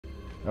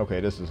Okay,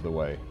 this is the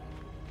way.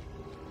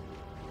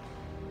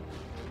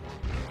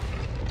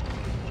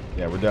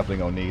 Yeah, we're definitely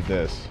gonna need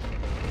this.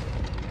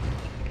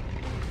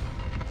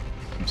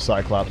 Some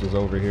Cyclops is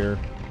over here.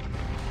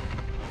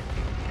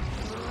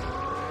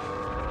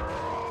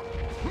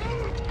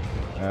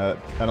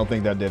 I don't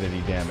think that did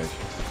any damage.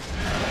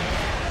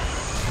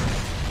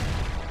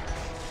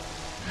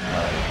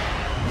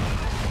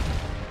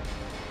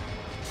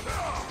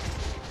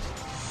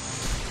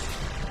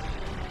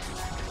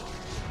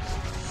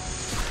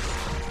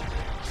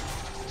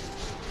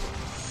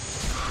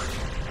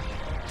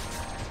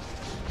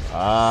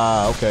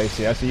 Ah, okay.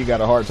 See, I see you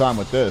got a hard time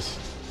with this.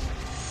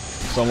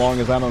 So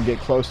long as I don't get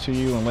close to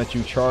you and let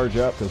you charge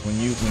up, because when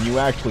you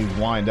actually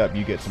wind up,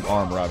 you get some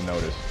armor, I've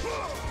noticed.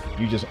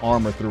 You just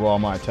armor through all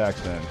my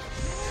attacks then.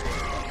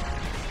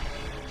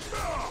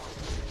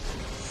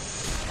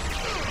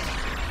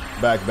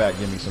 Back,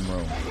 give me some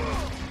room.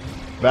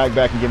 Back,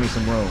 and give me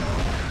some room.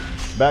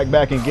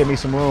 Back, and give me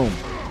some room.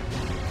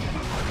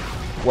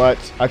 What?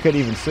 I couldn't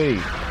even see.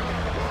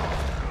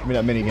 Give me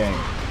that mini game.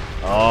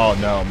 Oh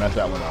no, mess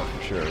that one up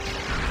for sure.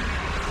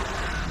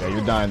 Yeah,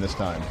 you're dying this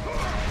time.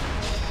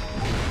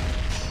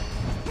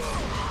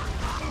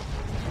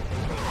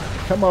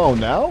 Come on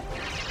now.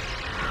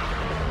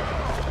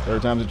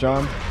 Third time's a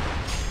charm.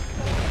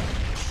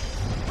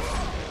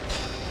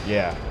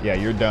 Yeah,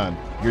 you're done.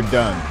 You're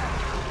done.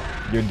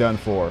 You're done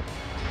for.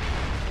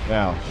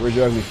 Now, where'd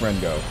your ugly friend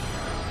go?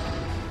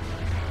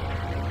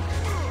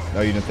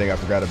 No, you didn't think I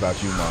forgot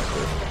about you,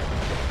 monster.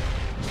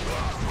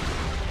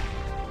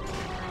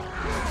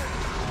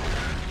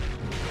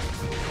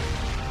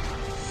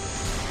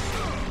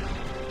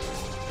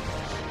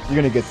 You're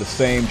gonna get the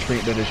same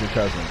treatment as your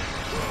cousin.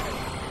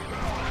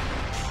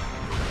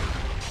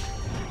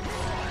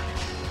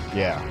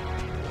 Yeah.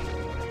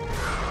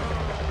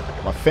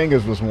 My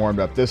fingers was warmed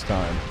up this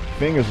time.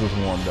 Fingers was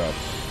warmed up.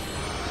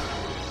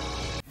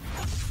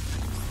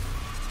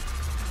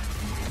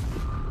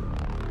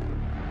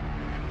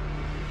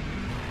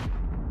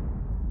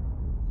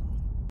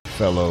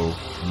 Fellow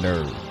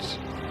nerds,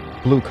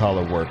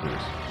 blue-collar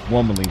workers,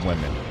 womanly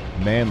women,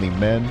 manly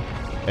men,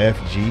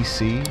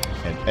 FGC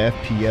and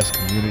FPS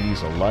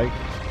communities alike,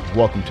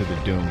 welcome to the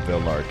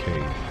Doomville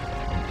arcade.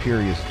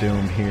 Imperious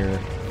Doom here,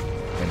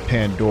 and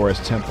Pandora's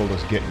temple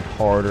is getting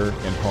harder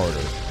and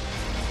harder.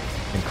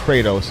 And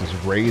Kratos is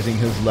raising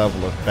his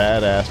level of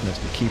badassness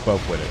to keep up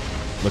with it.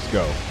 Let's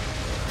go.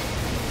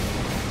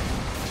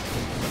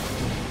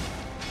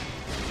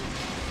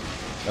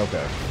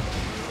 Okay.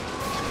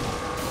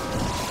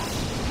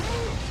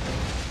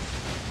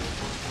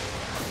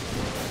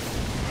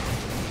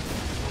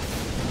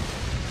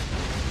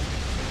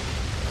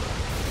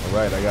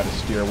 Alright, I gotta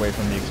steer away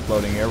from the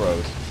exploding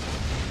arrows.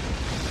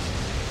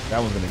 That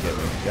one's gonna get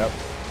me. Yep.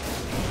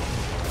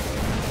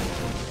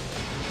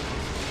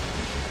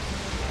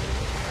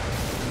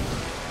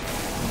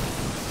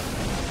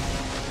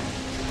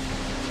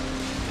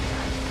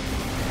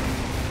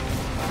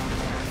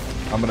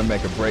 I'm gonna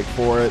make a break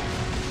for it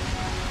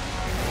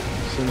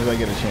as soon as I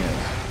get a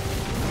chance.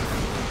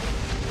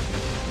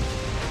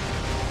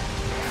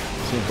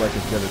 Seems like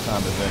as good a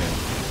time as any.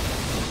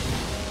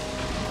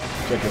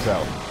 Check this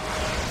out.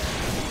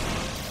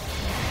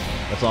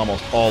 That's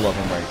almost all of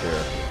them right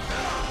there.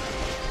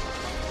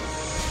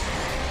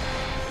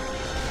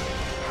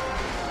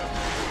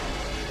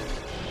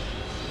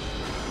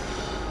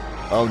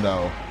 Oh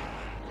no.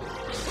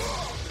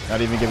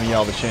 Not even giving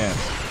y'all the chance.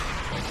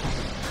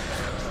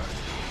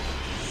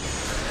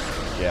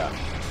 Yeah.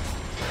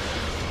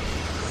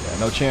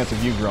 No chance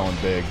of you growing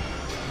big.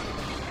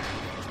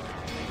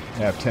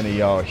 Have 10 of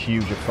y'all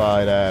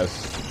hugified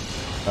ass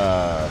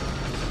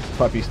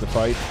puppies to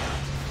fight.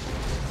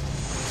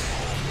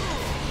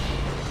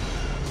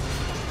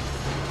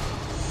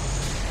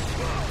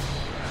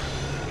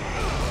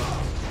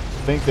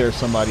 I think there's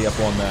somebody up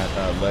on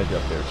that ledge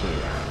up there too.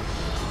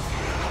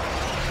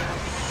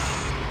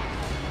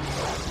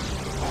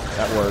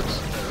 That works.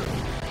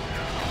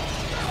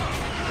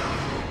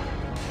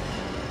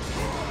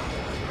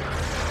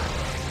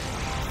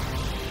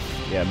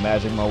 Yeah,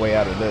 magic my way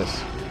out of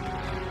this.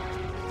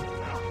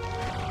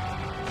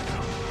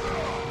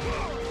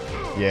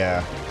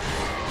 Yeah.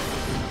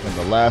 And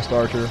the last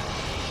archer,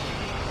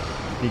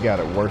 he got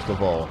it worst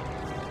of all.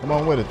 Come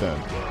on with it then.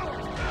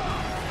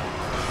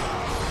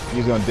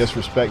 He's gonna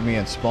disrespect me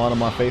and spawn on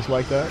my face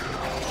like that?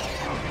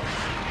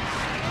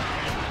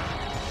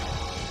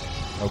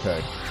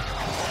 Okay.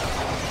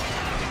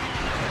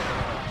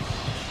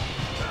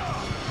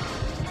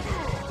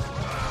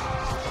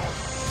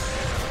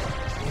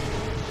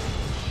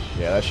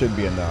 Yeah, that should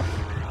be enough.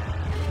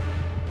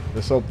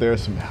 Let's hope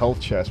there's some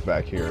health chests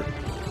back here.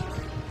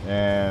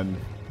 And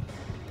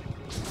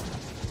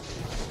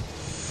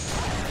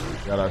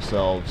got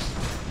ourselves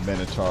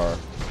Minotaur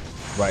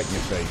right in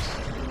your face.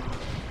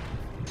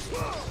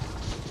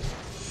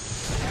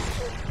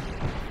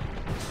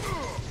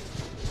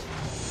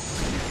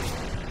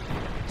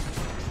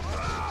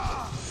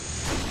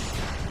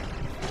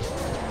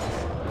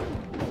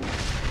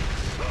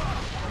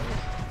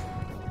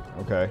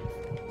 Okay.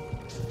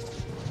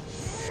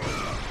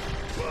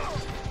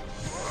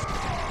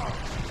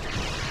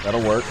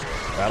 That'll work.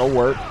 That'll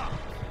work.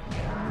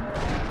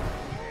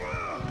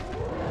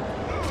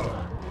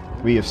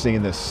 We have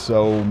seen this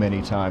so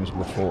many times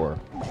before,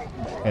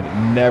 and it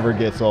never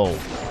gets old.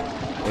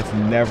 It's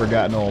never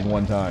gotten old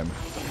one time.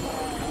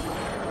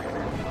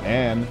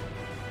 And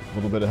a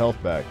little bit of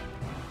health back.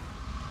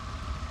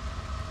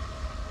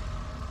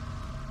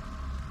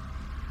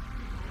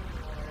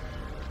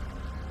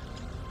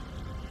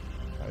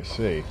 I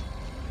see.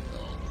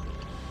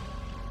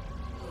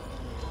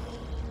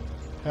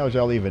 How'd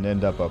y'all even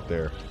end up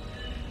there?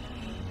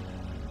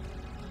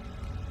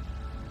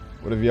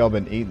 What have y'all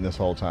been eating this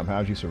whole time?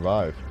 How'd you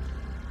survive?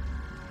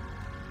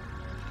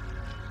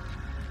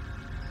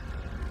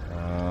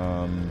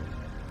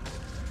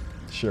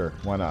 Sure,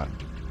 why not?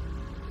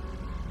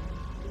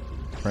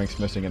 Crank's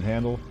missing in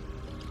handle.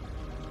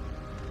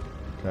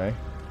 Okay.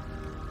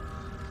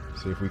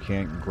 See if we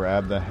can't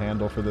grab the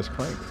handle for this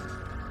crank.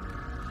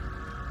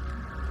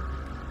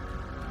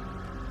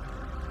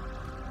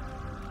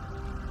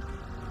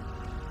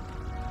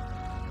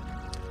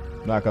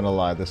 Not gonna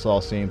lie, this all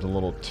seems a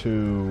little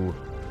too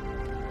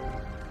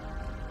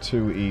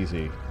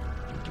easy.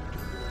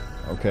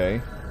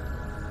 Okay.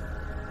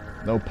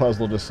 No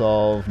puzzle to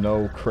solve,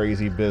 no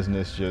crazy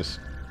business, just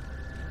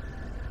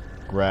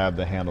grab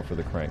the handle for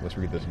the crank. Let's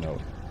read this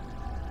note.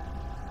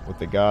 What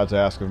the gods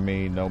ask of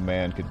me, no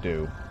man could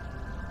do.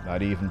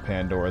 Not even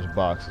Pandora's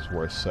box is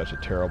worth such a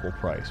terrible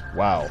price.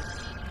 Wow.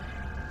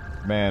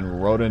 Man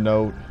wrote a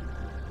note,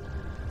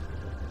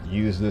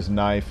 used this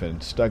knife,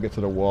 and stuck it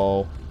to the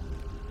wall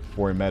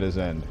before he met his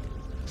end.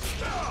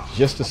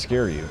 Just to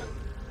scare you.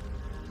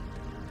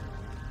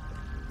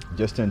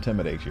 Just to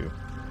intimidate you.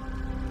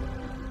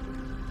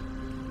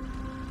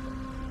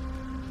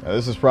 Now,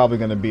 this is probably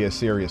going to be a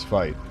serious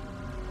fight.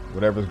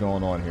 Whatever's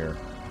going on here.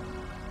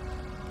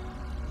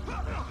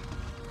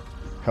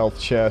 Health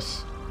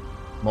chests.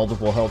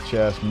 Multiple health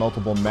chests.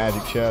 Multiple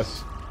magic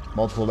chests.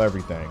 Multiple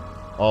everything.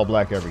 All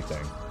black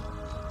everything.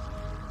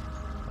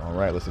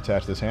 Alright, let's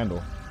attach this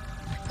handle.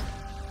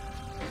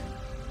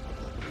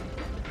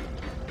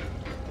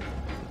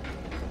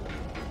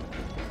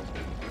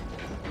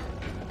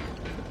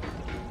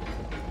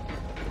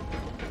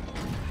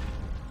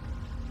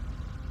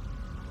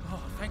 Oh,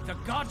 thank the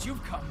gods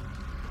you've come.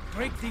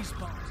 Break these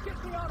bonds.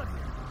 Get me out of here.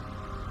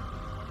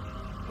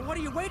 What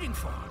are you waiting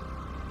for?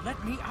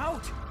 Let me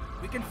out.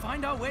 We can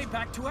find our way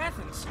back to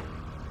Athens.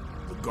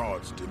 The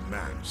gods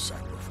demand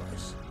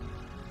sacrifice.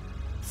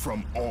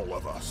 From all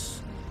of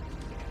us.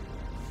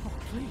 Oh,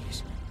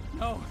 please.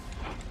 No.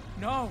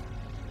 No.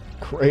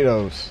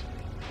 Kratos.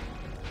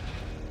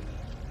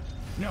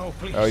 No,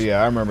 please. Oh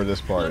yeah, I remember this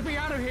part. Let me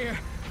out of here.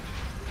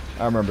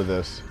 I remember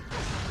this.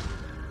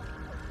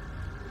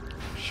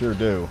 Sure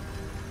do.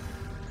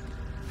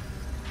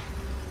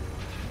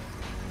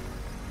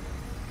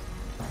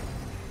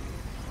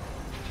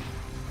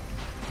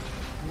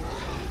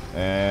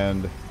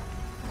 And of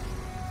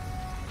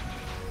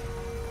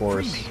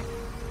course, Free me.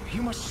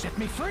 You must set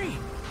me free.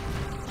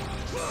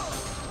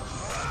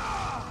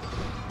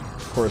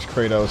 of course,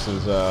 Kratos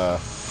is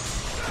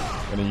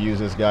gonna use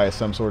this guy as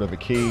some sort of a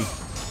key.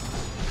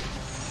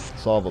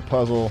 Solve a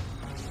puzzle.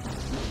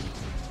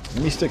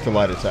 Let me stick to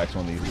light attacks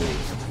on these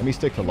dudes. Let me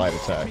stick to light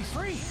attacks.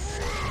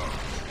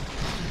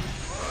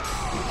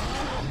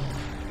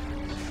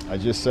 I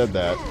just said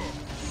that,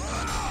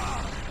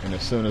 and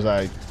as soon as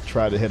I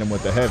tried to hit him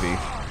with the heavy,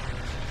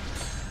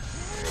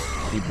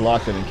 he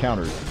blocked it and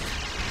countered it.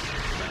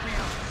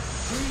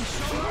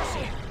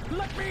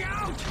 Let me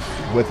out!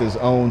 With his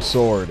own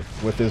sword.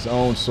 With his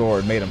own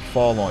sword. Made him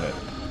fall on it.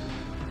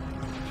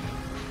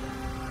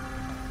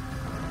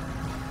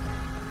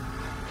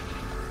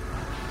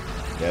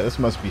 Yeah, this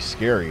must be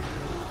scary.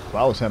 If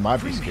I was him,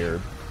 I'd be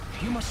scared.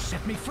 You must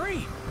set me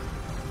free.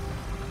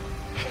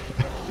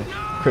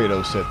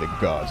 Kratos said the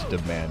gods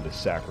demand a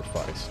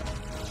sacrifice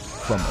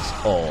from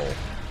us all.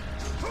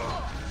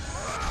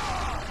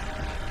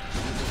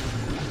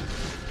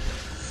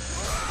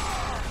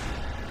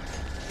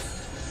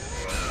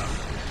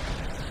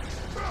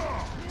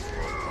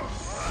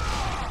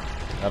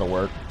 That'll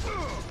work.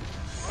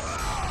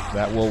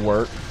 That will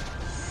work.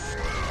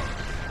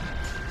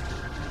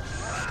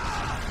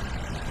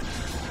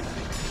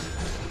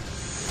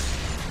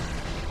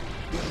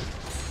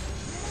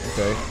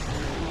 Okay.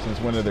 Since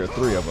when are there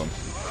 3 of them?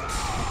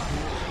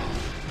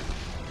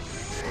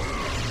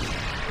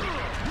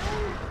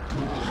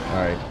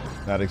 Alright.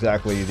 Not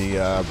exactly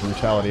the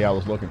brutality I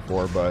was looking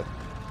for, but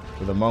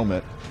for the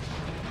moment.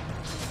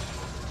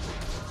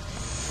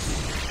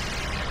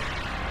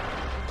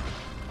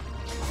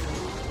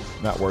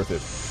 Not worth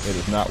it. It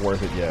is not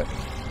worth it yet.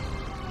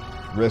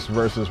 Risk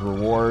versus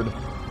reward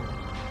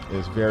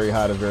is very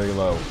high to very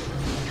low.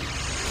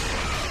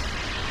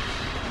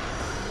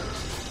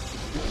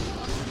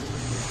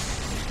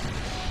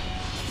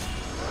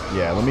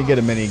 Yeah, let me get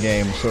a mini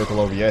game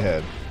circle over your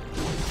head.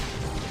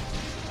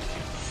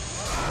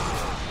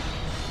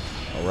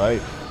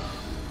 Alright.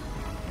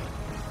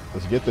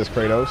 Let's get this,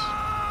 Kratos.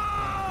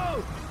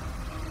 Oh!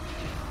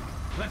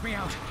 Let me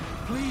out.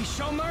 Please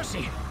show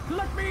mercy.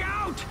 Let me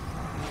out.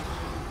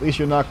 At least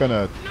you're not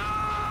gonna,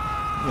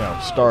 you know,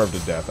 starve to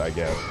death, I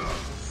guess.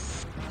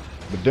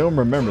 But Doom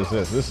remembers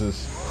this. This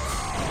is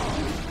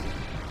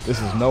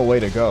no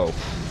way to go.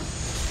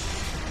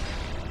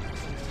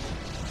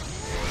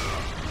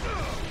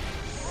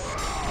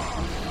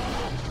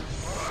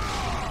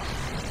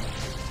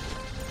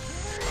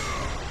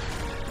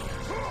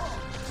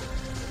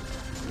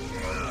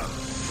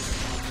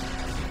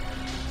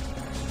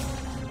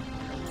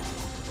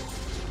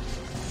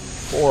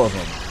 Four of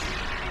them.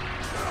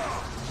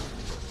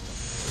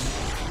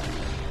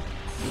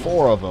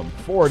 Four of them.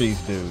 Four of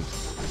these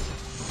dudes.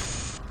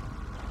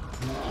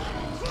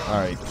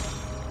 Alright.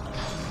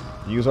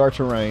 Use our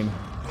terrain.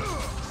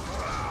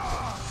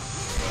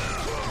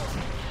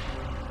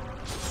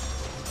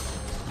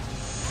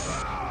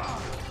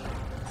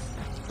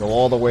 Go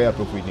all the way up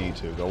if we need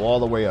to. Go all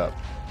the way up.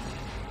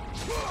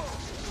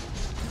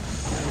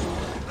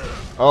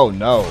 Oh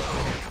no.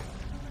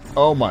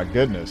 Oh my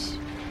goodness.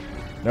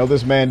 No,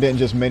 this man didn't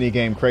just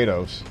minigame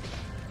Kratos.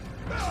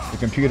 The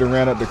computer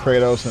ran up to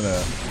Kratos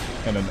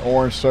and an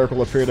orange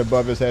circle appeared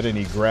above his head and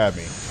he grabbed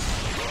me.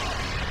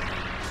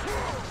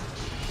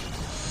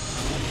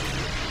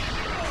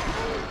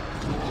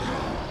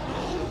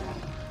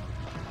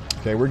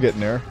 Okay, we're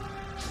getting there.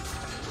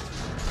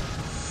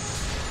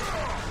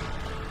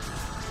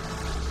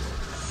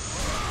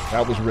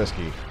 That was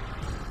risky.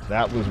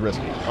 That was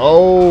risky.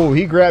 Oh,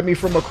 he grabbed me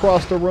from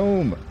across the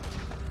room.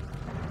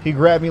 He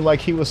grabbed me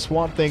like he was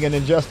Swamp Thing in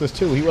Injustice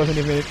 2. He wasn't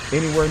even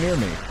anywhere near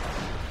me.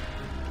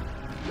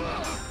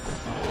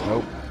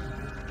 Nope.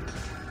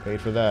 Paid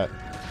for that.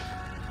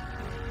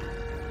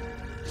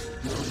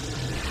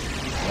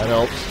 That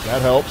helps.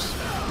 That helps.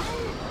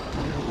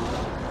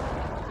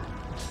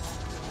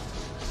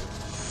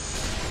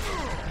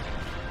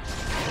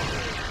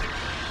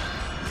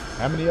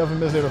 How many of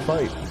them is there to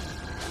fight?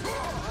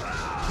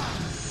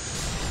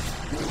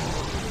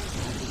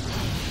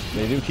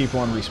 They do keep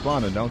on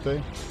respawning, don't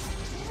they?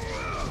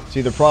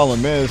 See, the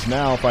problem is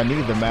now if I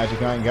need the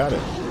magic, I ain't got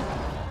it.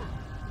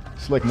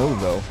 Slick move,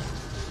 though.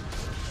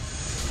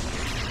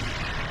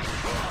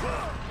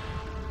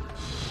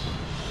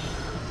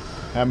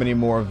 How many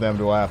more of them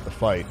do I have to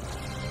fight?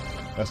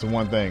 That's the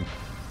one thing.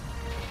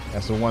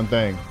 That's the one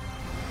thing.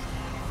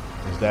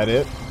 Is that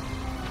it?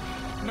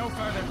 No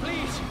further,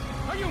 please.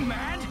 Are you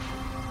mad?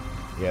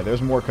 Yeah,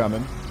 there's more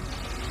coming.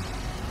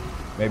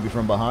 Maybe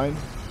from behind?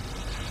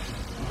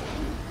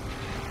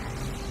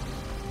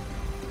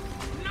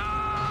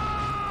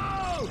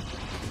 No!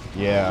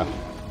 Yeah.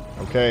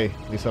 Okay.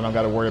 At least I don't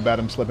got to worry about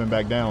him slipping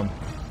back down.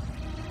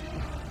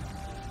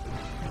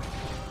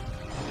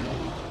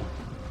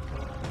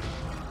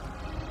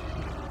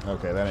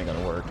 Okay, that ain't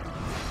gonna work.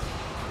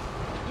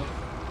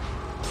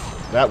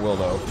 That will,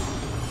 though.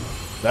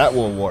 That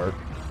will work.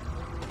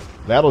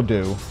 That'll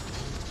do.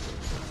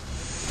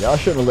 Y'all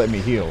shouldn't have let me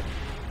heal.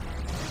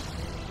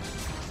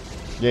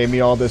 Gave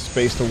me all this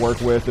space to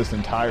work with, this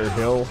entire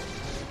hill.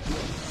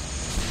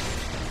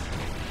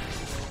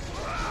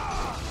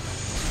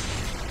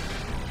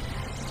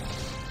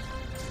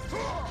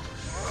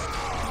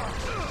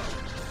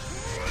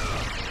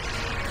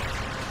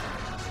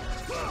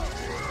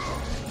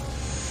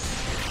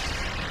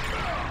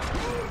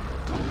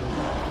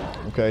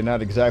 Okay,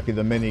 not exactly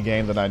the mini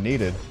game that I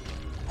needed.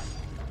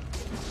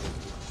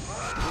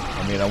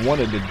 I mean, I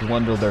wanted to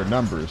dwindle their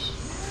numbers.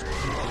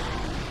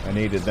 I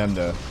needed them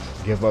to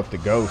give up the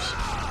ghost.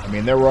 I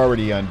mean, they were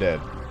already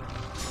undead.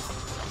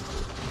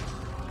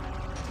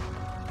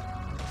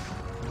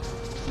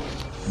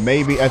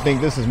 Maybe, I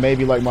think this is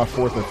maybe like my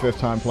 4th or 5th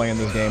time playing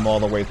this game all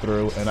the way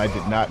through, and I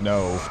did not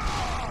know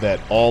that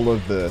all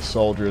of the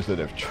soldiers that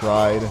have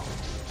tried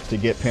to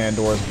get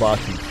Pandora's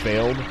box and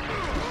failed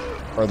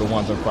are the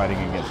ones I'm fighting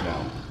against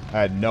now.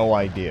 I had no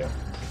idea.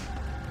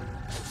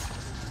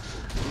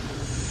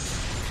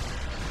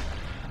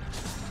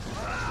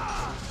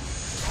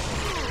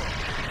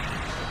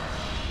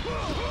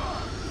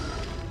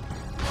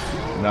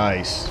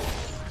 Nice.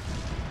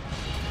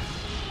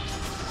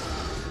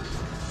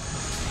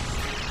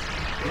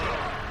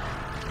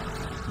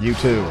 You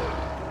too.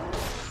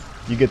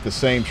 You get the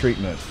same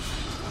treatment.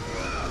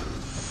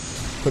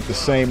 Put the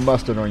same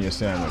mustard on your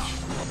sandwich.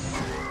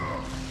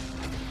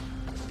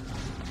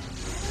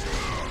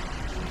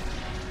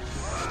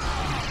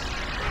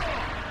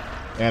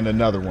 And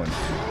another one.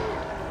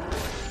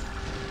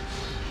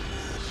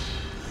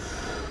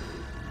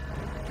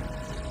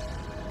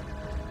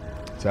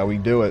 That's how we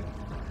do it.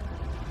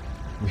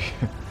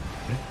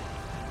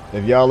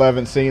 If y'all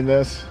haven't seen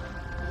this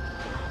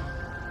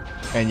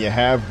and you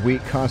have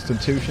weak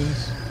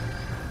constitutions,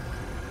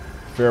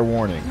 fair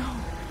warning. No,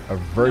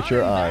 avert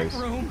your eyes.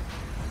 Oh,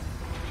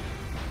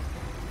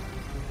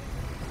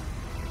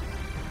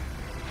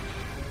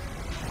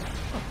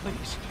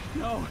 please,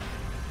 no.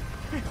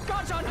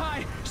 Gods on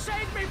high,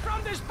 save me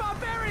from this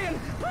barbarian!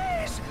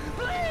 Please!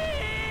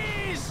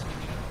 Please!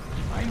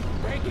 I'm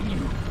begging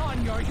you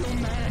on your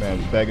humanity.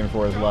 Man's begging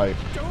for his life.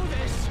 Do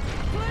this,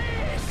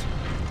 please!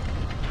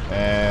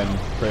 And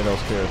Kratos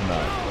cares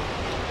not.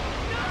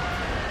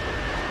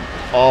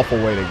 Awful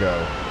way to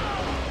go.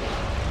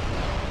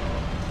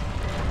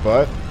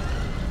 But,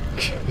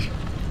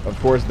 of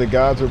course, the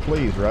gods are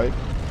pleased, right?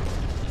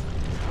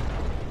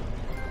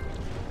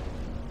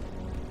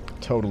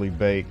 Totally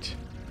baked.